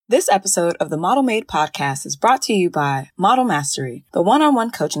This episode of the Model Made podcast is brought to you by Model Mastery, the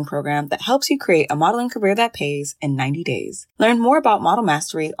one-on-one coaching program that helps you create a modeling career that pays in 90 days. Learn more about Model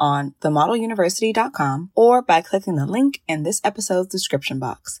Mastery on themodeluniversity.com or by clicking the link in this episode's description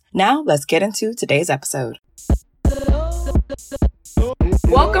box. Now, let's get into today's episode.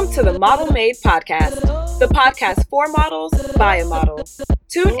 Welcome to the Model Made podcast, the podcast for models by a model.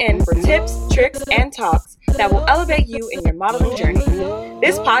 Tune in for tips, tricks, and talks that will elevate you in your modeling journey.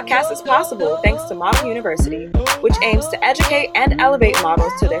 This podcast is possible thanks to Model University, which aims to educate and elevate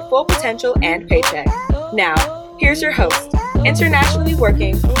models to their full potential and paycheck. Now, here's your host, internationally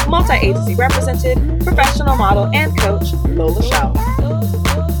working, multi-agency represented, professional model and coach, Lola Shell.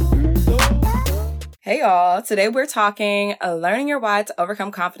 Hey y'all, today we're talking learning your why to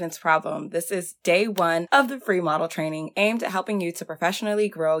overcome confidence problem. This is day 1 of the free model training aimed at helping you to professionally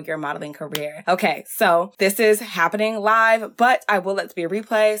grow your modeling career. Okay, so this is happening live, but I will let it be a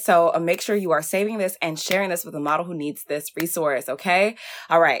replay. So make sure you are saving this and sharing this with a model who needs this resource, okay?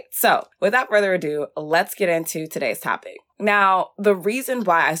 All right, so without further ado, let's get into today's topic. Now, the reason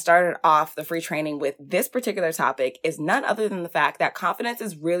why I started off the free training with this particular topic is none other than the fact that confidence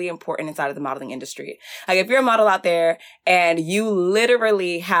is really important inside of the modeling industry. Like if you're a model out there and you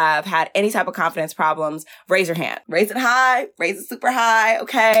literally have had any type of confidence problems, raise your hand. Raise it high, raise it super high,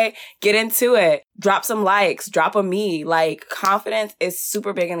 okay? Get into it. Drop some likes, drop a me. Like confidence is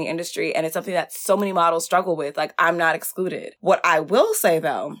super big in the industry and it's something that so many models struggle with. Like I'm not excluded. What I will say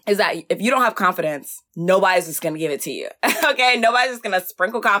though, is that if you don't have confidence, nobody's just going to give it to you. Okay. Nobody's just going to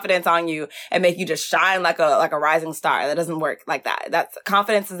sprinkle confidence on you and make you just shine like a rising star. That doesn't work like that.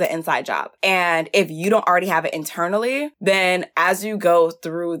 Confidence is an inside job. And if you don't already have it internally, then as you go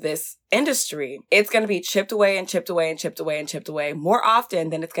through this industry, it's going to be chipped away and chipped away and chipped away and chipped away more often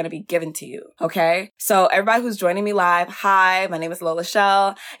than it's going to be given to you. Okay. So everybody who's joining me live, hi, my name is Lola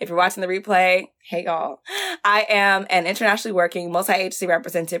Shell. If you're watching the replay, hey y'all. I am an internationally working, multi-agency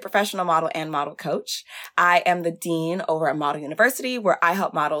represented professional model and model coach. I am the dean over at Model University, where I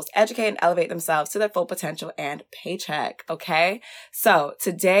help models educate and elevate themselves to their full potential and paycheck. Okay. So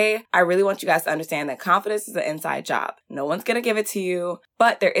today, I really want you guys to understand that confidence is an inside job. No one's going to give it to you,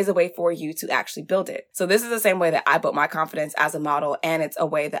 but there is a way for you to actually build it. So this is the same way that I built my confidence as a model, and it's a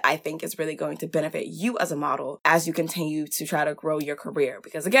way that I think is really going to benefit you as a model as you continue to try to grow your career.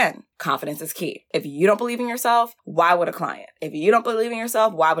 Because again, confidence is key. If you don't believe in yourself, why would a client? If you don't believe in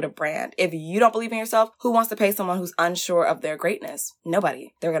yourself, why would a brand? If you don't believe in yourself, who wants to pay someone who's unsure of their greatness?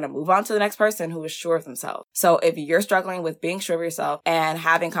 Nobody. They're going to move on to the next person who is sure of themselves. So if you're struggling with being sure of yourself and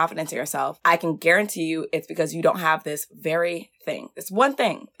having confidence in yourself, I can guarantee you it's because you don't have this very thing. It's one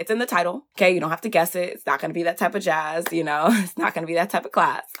thing. It's in the title. Okay. You don't have to guess it. It's not going to be that type of jazz, it's not going to be that type of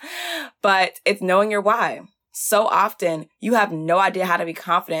class, but it's knowing your why. So often you have no idea how to be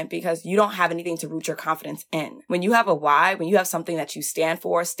confident because you don't have anything to root your confidence in. When you have a why, when you have something that you stand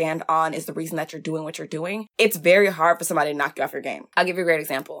for, stand on, is the reason that you're doing what you're doing, it's very hard for somebody to knock you off your game. I'll give you a great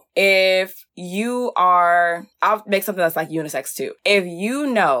example. I'll make something that's like unisex too. If you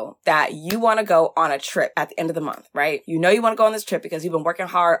know that you want to go on a trip at the end of the month, right? You know you want to go on this trip because you've been working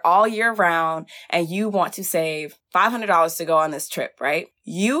hard all year round and you want to save $500 to go on this trip, right?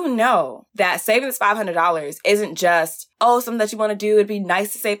 You know that saving this $500 isn't just, something that you want to do. It'd be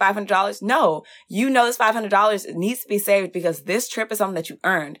nice to save $500. No, you know this $500 needs to be saved because this trip is something that you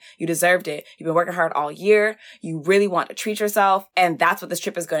earned. You deserved it. You've been working hard all year. You really want to treat yourself. And that's what this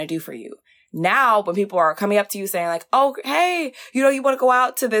trip is going to do for you. Now, when people are coming up to you saying like, oh, hey, you want to go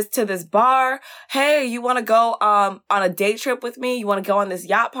out to this bar. Hey, you want to go, on a day trip with me? You want to go on this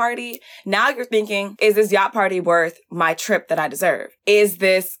yacht party? Now you're thinking, is this yacht party worth my trip that I deserve? Is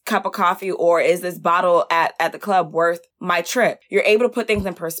this cup of coffee or is this bottle at the club worth my trip? You're able to put things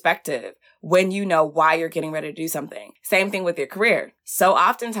in perspective when you know why you're getting ready to do something. Same thing with your career. So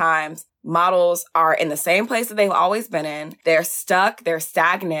oftentimes, models are in the same place that they've always been in. They're stuck. They're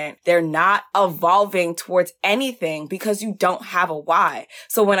stagnant. They're not evolving towards anything because you don't have a why.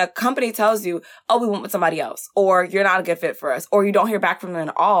 So when a company tells you, we went with somebody else, or you're not a good fit for us, or you don't hear back from them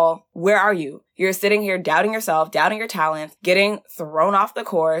at all, where are you? You're sitting here doubting yourself, doubting your talents, getting thrown off the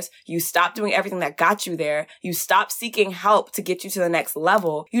course. You stop doing everything that got you there. You stop seeking help to get you to the next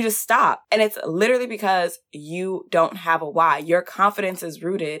level. You just stop. And it's literally because you don't have a why. Your confidence is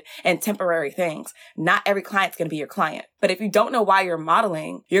rooted in temporary things. Not every client's going to be your client. But if you don't know why you're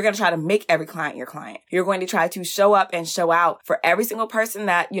modeling, you're going to try to make every client your client. You're going to try to show up and show out for every single person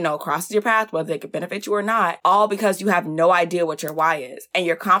that, crosses your path, whether they could benefit you or not, all because you have no idea what your why is. And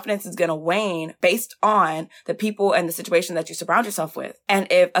your confidence is going to wane determine based on the people and the situation that you surround yourself with. And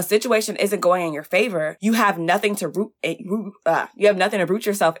if a situation isn't going in your favor, you have nothing to root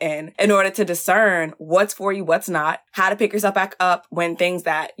yourself in order to discern what's for you, what's not, how to pick yourself back up when things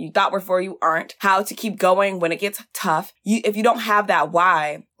that you thought were for you aren't, how to keep going when it gets tough. If you don't have that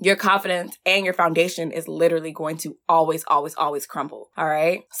why, your confidence and your foundation is literally going to always crumble. All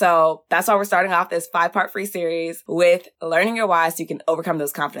right. So that's why we're starting off this 5-part free series with learning your why so you can overcome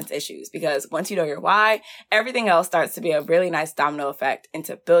those confidence issues. Because once you know your why, everything else starts to be a really nice domino effect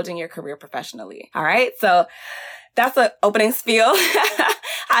into building your career professionally. All right. So that's the opening spiel.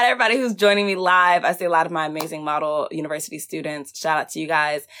 Hi to everybody who's joining me live. I see a lot of my amazing model university students. Shout out to you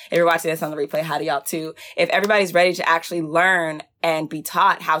guys. If you're watching this on the replay, hi to y'all too. If everybody's ready to actually learn and be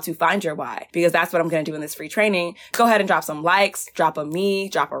taught how to find your why, because that's what I'm going to do in this free training, go ahead and drop some likes, drop a me,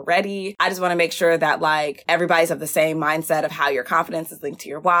 drop a ready. I just want to make sure that everybody's of the same mindset of how your confidence is linked to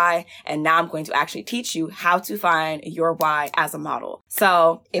your why. And now I'm going to actually teach you how to find your why as a model.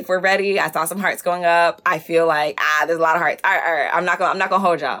 So if we're ready, I saw some hearts going up. I feel like, there's a lot of hearts. All right. I'm not going to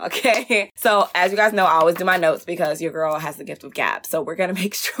hold y'all. Okay. So as you guys know, I always do my notes because your girl has the gift of gab. So we're going to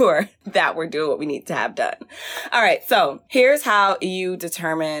make sure that we're doing what we need to have done. All right. So here's how you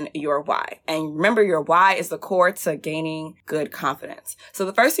determine your why. And remember, your why is the core to gaining good confidence. So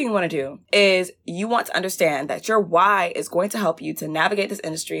the first thing you want to do is you want to understand that your why is going to help you to navigate this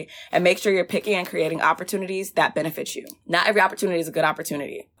industry and make sure you're picking and creating opportunities that benefit you. Not every opportunity is a good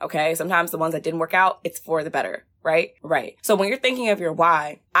opportunity. Okay. Sometimes the ones that didn't work out, it's for the better. Right? So when you're thinking of your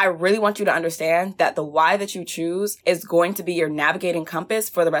why, I really want you to understand that the why that you choose is going to be your navigating compass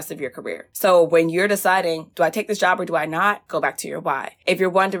for the rest of your career. So when you're deciding, do I take this job or do I not? Go back to your why. If you're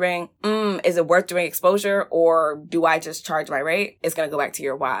wondering, is it worth doing exposure or do I just charge my rate? It's going to go back to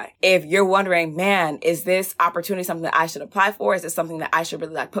your why. If you're wondering, man, is this opportunity something that I should apply for? Is this something that I should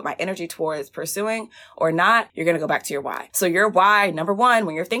really put my energy towards pursuing or not? You're going to go back to your why. So your why, number one,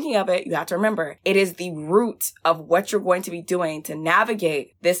 when you're thinking of it, you have to remember it is the root of what you're going to be doing to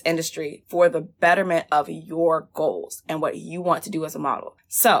navigate this industry for the betterment of your goals and what you want to do as a model.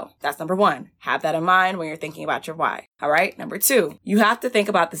 So that's number one. Have that in mind when you're thinking about your why. All right. Number two, you have to think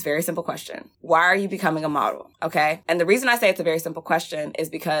about this very simple question. Why are you becoming a model? Okay. And the reason I say it's a very simple question is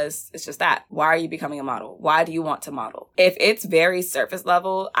because it's just that. Why are you becoming a model? Why do you want to model? If it's very surface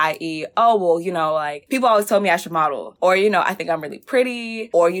level, i.e., people always told me I should model, or, I think I'm really pretty,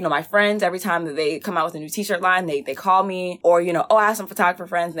 or, my friends, every time that they come out with a new t-shirt line, they call me, or, I have some photographer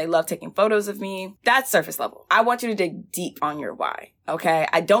friends and they love taking photos of me. That's surface level. I want you to dig deep on your why. Okay.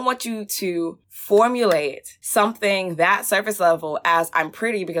 I don't want you to formulate something that surface level as I'm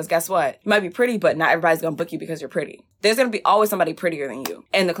pretty, because guess what? You might be pretty, but not everybody's going to book you because you're pretty. There's going to be always somebody prettier than you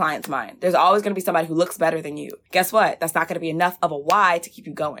in the client's mind. There's always going to be somebody who looks better than you. Guess what? That's not going to be enough of a why to keep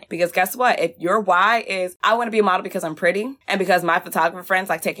you going. Because guess what? If your why is, I want to be a model because I'm pretty and because my photographer friends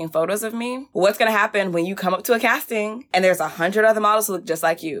like taking photos of me, what's going to happen when you come up to a casting and there's 100 other models who look just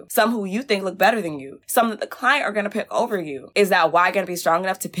like you? Some who you think look better than you. Some that the client are going to pick over you. Is that why going to be strong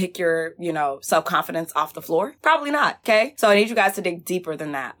enough to pick your, self-confidence off the floor? Probably not. Okay. So I need you guys to dig deeper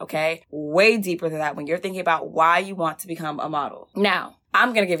than that. Okay. Way deeper than that when you're thinking about why you want to become a model. Now,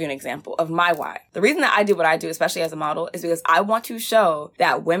 I'm going to give you an example of my why. The reason that I do what I do, especially as a model, is because I want to show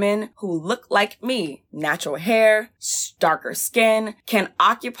that women who look like me, natural hair, darker skin, can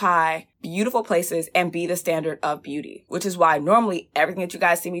occupy beautiful places and be the standard of beauty, which is why normally everything that you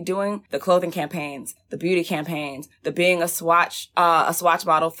guys see me doing, the clothing campaigns, the beauty campaigns, the being a swatch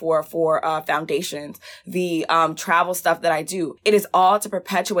model for foundations, the travel stuff that I do, it is all to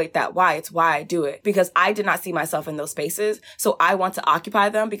perpetuate that why. It's why I do it, because I did not see myself in those spaces. So I want to occupy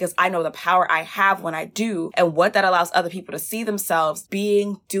them because I know the power I have when I do and what that allows other people to see themselves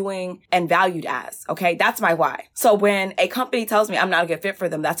being, doing, and valued as. Okay. That's my why. So when a company tells me I'm not a good fit for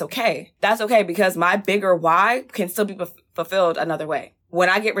them, that's okay. That's okay, because my bigger why can still be fulfilled another way. When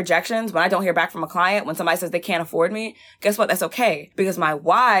I get rejections, when I don't hear back from a client, when somebody says they can't afford me, guess what? That's okay, because my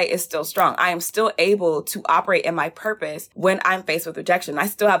why is still strong. I am still able to operate in my purpose when I'm faced with rejection. I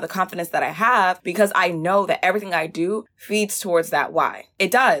still have the confidence that I have because I know that everything I do feeds towards that why.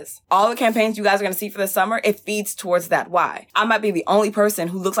 It does. All the campaigns you guys are going to see for the summer, it feeds towards that why. I might be the only person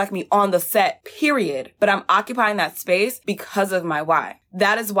who looks like me on the set, period, but I'm occupying that space because of my why.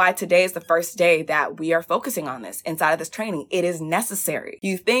 That is why today is the first day that we are focusing on this inside of this training. It is necessary.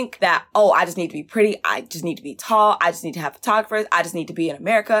 You think that, I just need to be pretty. I just need to be tall. I just need to have photographers. I just need to be in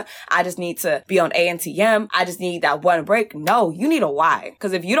America. I just need to be on ANTM. I just need that one break. No, you need a why.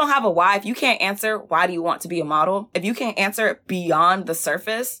 Because if you don't have a why, if you can't answer, why do you want to be a model? If you can't answer beyond the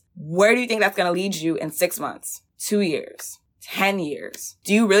surface, where do you think that's going to lead you in 6 months, 2 years, 10 years?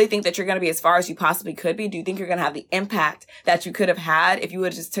 Do you really think that you're going to be as far as you possibly could be? Do you think you're going to have the impact that you could have had if you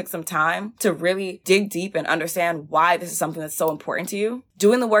would have just took some time to really dig deep and understand why this is something that's so important to you?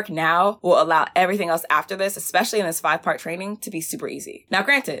 Doing the work now will allow everything else after this, especially in this 5-part training, to be super easy. Now,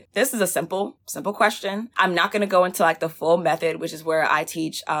 granted, this is a simple question. I'm not going to go into like the full method, which is where I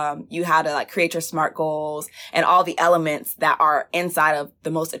teach you how to like create your SMART goals and all the elements that are inside of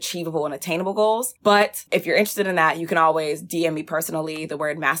the most achievable and attainable goals. But if you're interested in that, you can always DM me personally, the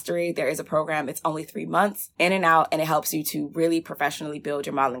word mastery. There is a program. It's only 3 months in and out, and it helps you to really professionally build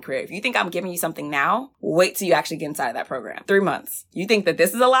your modeling career. If you think I'm giving you something now, wait till you actually get inside of that program. 3 months. You think that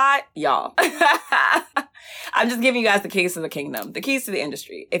this is a lot? Y'all. I'm just giving you guys the keys to the kingdom, the keys to the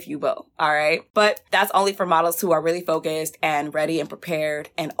industry, if you will. All right. But that's only for models who are really focused and ready and prepared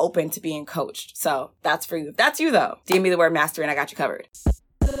and open to being coached. So that's for you. If that's you though, DM me the word mastery and I got you covered.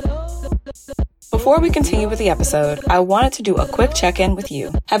 Before we continue with the episode, I wanted to do a quick check-in with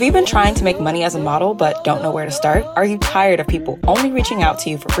you. Have you been trying to make money as a model but don't know where to start? Are you tired of people only reaching out to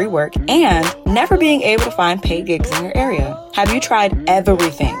you for free work and never being able to find paid gigs in your area? Have you tried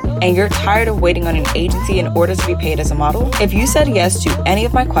everything and you're tired of waiting on an agency in order to be paid as a model? If you said yes to any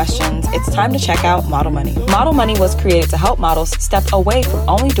of my questions, it's time to check out Model Money. Model Money was created to help models step away from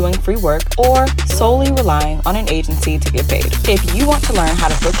only doing free work or solely relying on an agency to get paid. If you want to learn how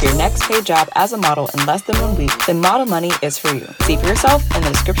to book your next paid job as a model in less than 1 week, then Model Money is for you. See for yourself in the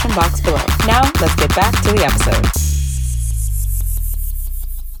description box below. Now, let's get back to the episode.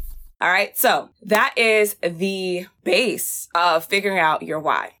 All right, so that is the base of figuring out your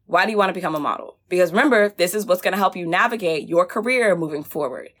why. Why do you want to become a model? Because remember, this is what's going to help you navigate your career moving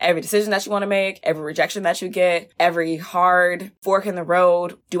forward. Every decision that you want to make, every rejection that you get, every hard fork in the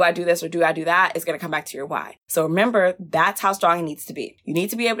road, do I do this or do I do that, is going to come back to your why. So remember, that's how strong it needs to be. You need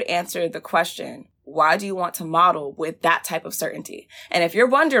to be able to answer the question, why do you want to model, with that type of certainty? And if you are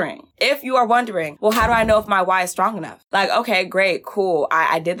wondering, well, how do I know if my why is strong enough? Like, okay, great, cool.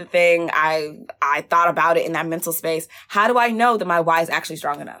 I did the thing. I thought about it in that mental space. How do I know that my why is actually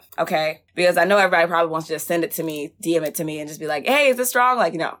strong enough? Okay. Because I know everybody probably wants to just send it to me, DM it to me and just be like, hey, is this strong?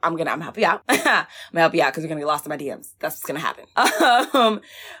 Like, I'm gonna help you out. I'm gonna help you out because you're gonna get lost in my DMs. That's what's gonna happen.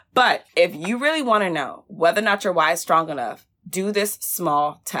 But if you really want to know whether or not your why is strong enough, do this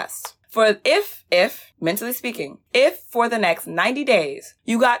small test. For if, mentally speaking, if for the next 90 days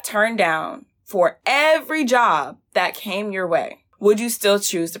you got turned down for every job that came your way, would you still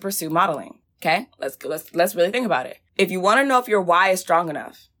choose to pursue modeling? Okay, let's really think about it. If you want to know if your why is strong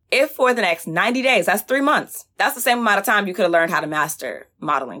enough, if for the next 90 days, that's 3 months, that's the same amount of time you could have learned how to master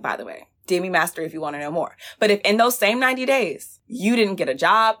modeling, by the way. DM me mastery if you want to know more. But if in those same 90 days, you didn't get a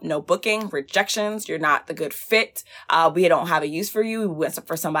job, no booking, rejections, you're not the good fit, we don't have a use for you, we went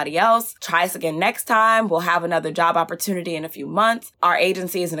for somebody else, try us again next time, we'll have another job opportunity in a few months, our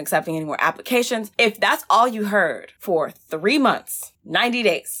agency isn't accepting any more applications. If that's all you heard for 3 months, 90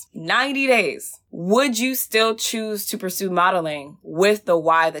 days, would you still choose to pursue modeling with the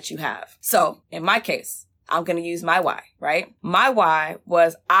why that you have? So in my case, I'm going to use my why, right? My why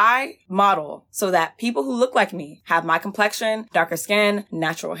was I model so that people who look like me, have my complexion, darker skin,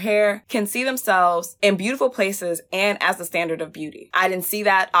 natural hair, can see themselves in beautiful places and as the standard of beauty. I didn't see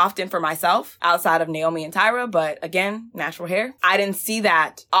that often for myself outside of Naomi and Tyra, but again, natural hair. I didn't see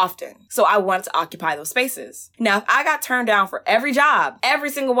that often. So I wanted to occupy those spaces. Now, if I got turned down for every job, every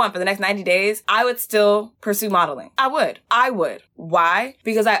single one for the next 90 days, I would still pursue modeling. I would. Why?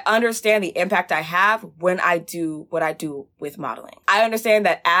 Because I understand the impact I have when I do what I do with modeling. I understand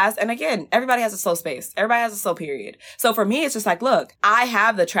that and again, everybody has a slow space. Everybody has a slow period. So for me, it's just like, look, I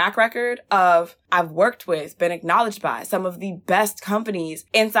have the track record of I've worked with, been acknowledged by some of the best companies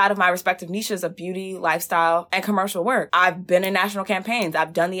inside of my respective niches of beauty, lifestyle, and commercial work. I've been in national campaigns.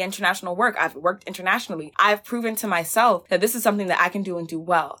 I've done the international work. I've worked internationally. I've proven to myself that this is something that I can do and do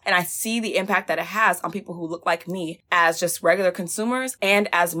well. And I see the impact that it has on people who look like me as just regular consumers and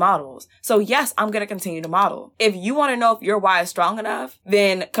as models. So yes, I'm going to continue to model. If you want to know if your why is strong enough,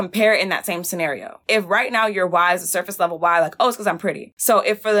 then compare it in that same scenario. If right now your why is a surface level why, like, oh, it's because I'm pretty. So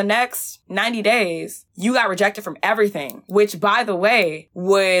if for the next 90 days, you got rejected from everything, which by the way,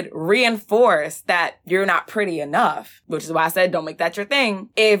 would reinforce that you're not pretty enough, which is why I said, don't make that your thing.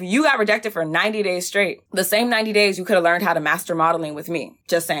 If you got rejected for 90 days straight, the same 90 days you could have learned how to master modeling with me,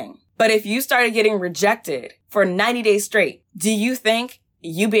 just saying. But if you started getting rejected for 90 days straight, do you think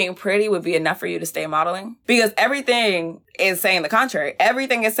you being pretty would be enough for you to stay modeling? Because everything is saying the contrary.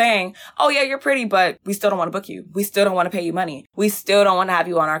 Everything is saying, oh yeah, you're pretty, but we still don't want to book you. We still don't want to pay you money. We still don't want to have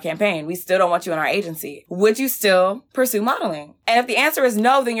you on our campaign. We still don't want you in our agency. Would you still pursue modeling? And if the answer is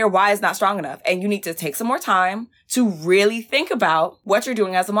no, then your why is not strong enough and you need to take some more time to really think about what you're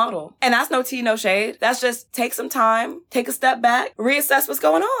doing as a model. And that's no tea, no shade. That's just take some time, take a step back, reassess what's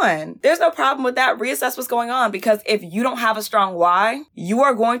going on. There's no problem with that. Reassess what's going on, because if you don't have a strong why, you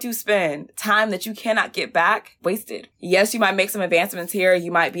are going to spend time that you cannot get back wasted. Yes, you might make some advancements here.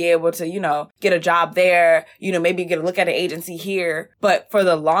 You might be able to, get a job there, maybe get a look at an agency here. But for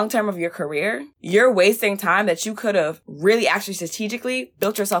the long term of your career, you're wasting time that you could have really actually strategically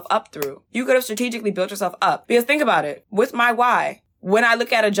built yourself up through. You could have strategically built yourself up. Because think about it, with my why, when I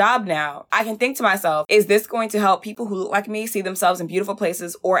look at a job now, I can think to myself, is this going to help people who look like me see themselves in beautiful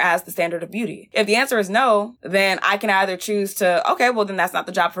places or as the standard of beauty? If the answer is no, then I can either choose to, okay, well then that's not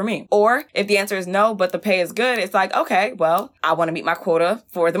the job for me. Or if the answer is no, but the pay is good, it's like, okay, well, I want to meet my quota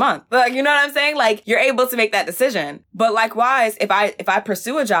for the month. Like, you know what I'm saying? Like, you're able to make that decision. But likewise, if I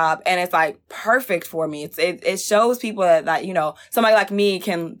pursue a job and it's like perfect for me, it shows people that, somebody like me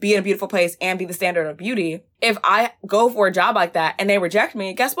can be in a beautiful place and be the standard of beauty. If I go for a job like that and they reject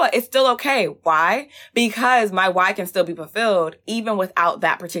me, guess what? It's still okay. Why? Because my why can still be fulfilled even without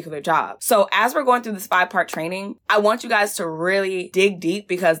that particular job. So as we're going through this 5-part training, I want you guys to really dig deep,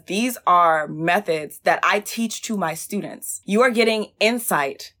 because these are methods that I teach to my students. You are getting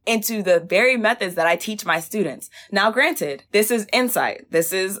insight into the very methods that I teach my students. Now, granted, this is insight.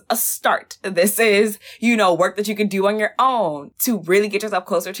 This is a start. This is, work that you can do on your own to really get yourself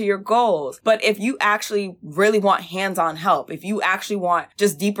closer to your goals. But if you actually really want hands-on help, if you actually want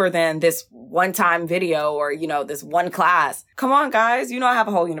just deeper than this one-time video or, this one class, come on, guys. I have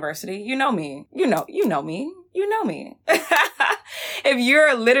a whole university. You know me. You know me. You know me.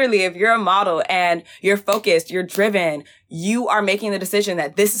 If you're a model and you're focused, you're driven, you are making the decision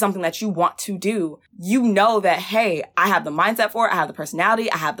that this is something that you want to do, you know that, hey, I have the mindset for it. I have the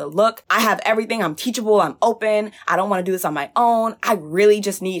personality. I have the look. I have everything. I'm teachable. I'm open. I don't want to do this on my own. I really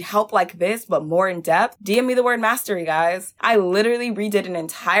just need help like this, but more in depth. DM me the word mastery, guys. I literally redid an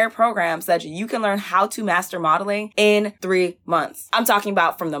entire program so that you can learn how to master modeling in 3 months. I'm talking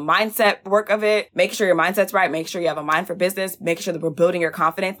about from the mindset work of it, making sure your mindset's right, make sure you have a mind for business, making sure that we're building your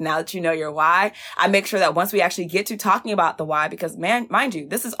confidence now that you know your why. I make sure that once we actually get to talking about the why, because mind you,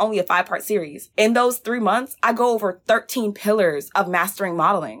 this is only a 5-part series. In those 3 months, I go over 13 pillars of mastering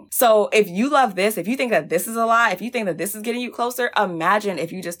modeling. So if you love this, if you think that this is a lie, if you think that this is getting you closer, imagine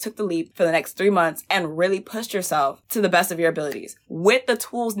if you just took the leap for the next 3 months and really pushed yourself to the best of your abilities with the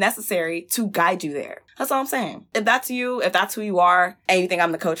tools necessary to guide you there. That's all I'm saying. If that's you, if that's who you are, and you think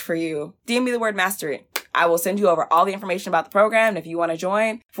I'm the coach for you, DM me the word mastery. I will send you over all the information about the program. And if you want to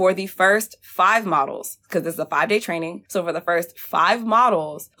join for the first 5 models, because this is a 5-day training. So for the first 5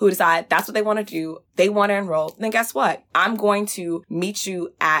 models who decide that's what they want to do, they want to enroll, then guess what? I'm going to meet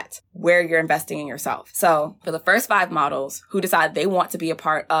you at where you're investing in yourself. So for the first 5 models who decide they want to be a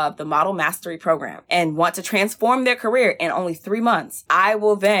part of the Model Mastery program and want to transform their career in only 3 months, I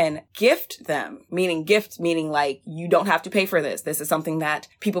will then gift them, meaning like you don't have to pay for this. This is something that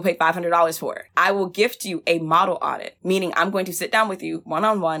people pay $500 for. I will gift you a model audit, meaning I'm going to sit down with you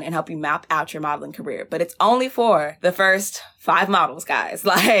one-on-one and help you map out your modeling career. But it's only for the first 5 models, guys.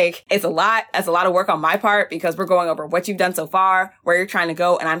 Like, it's a lot. That's a lot of work on my part, because we're going over what you've done so far, where you're trying to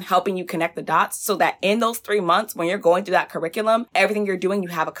go, and I'm helping you connect the dots so that in those 3 months, when you're going through that curriculum, everything you're doing, you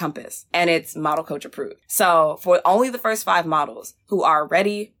have a compass, and it's model coach approved. So for only the first 5 models who are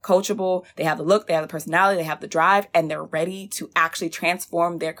ready, coachable, they have the look, they have the personality, they have the drive, and they're ready to actually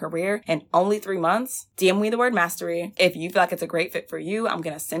transform their career in only 3 months, DM me the word mastery. If you feel like it's a great fit for you, I'm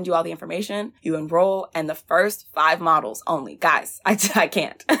going to send you all the information. You enroll, and the first 5 models only. Guys, I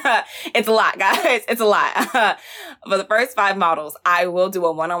can't. It's a lot, guys. It's a lot. For the first 5 models, I will do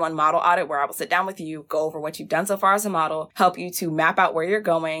a one-on-one model audit where I will sit down with you, go over what you've done so far as a model, help you to map out where you're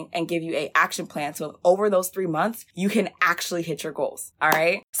going, and give you an action plan. So over those 3 months, you can actually hit your goals. All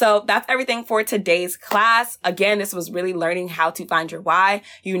right. So that's everything for today's class. Again, this was really learning how to find your why.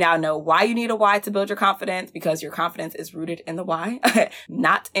 You now know why you need a why to build your confidence, because your confidence is rooted in the why,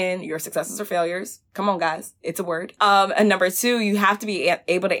 not in your successes or failures. Come on, guys. It's a word. And number 2, you have to be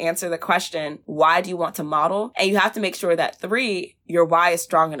able to answer the question, why do you want to model? And you have to make sure that 3, your why is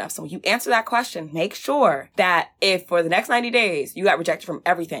strong enough. So when you answer that question, make sure that if for the next 90 days you got rejected from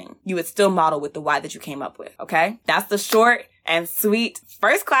everything, you would still model with the why that you came up with. Okay. That's the short and sweet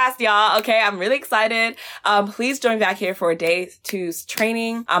first class, y'all. Okay, I'm really excited. Please join back here for day 2's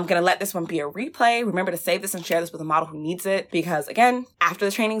training. I'm going to let this one be a replay. Remember to save this and share this with a model who needs it because, again, after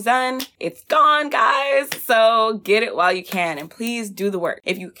the training's done, it's gone, guys. So get it while you can, and please do the work.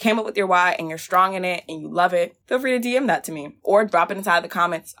 If you came up with your why and you're strong in it and you love it, feel free to DM that to me or drop it inside the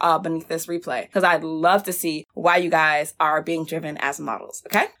comments beneath this replay because I'd love to see why you guys are being driven as models.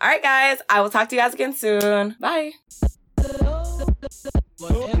 Okay? All right, guys. I will talk to you guys again soon. Bye.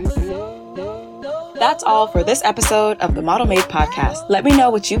 That's all for this episode of the Model Made podcast. Let me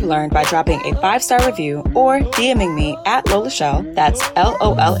know what you've learned by dropping a 5-star review or DMing me at LolaChel, that's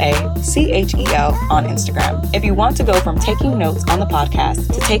LOLACHEL on Instagram. If you want to go from taking notes on the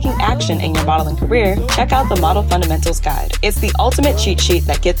podcast to taking action in your modeling career, check out the Model Fundamentals Guide. It's the ultimate cheat sheet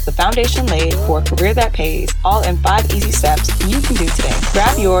that gets the foundation laid for a career that pays, all in 5 easy steps you can do today.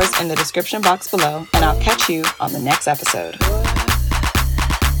 Grab yours in the description box below, and I'll catch you on the next episode.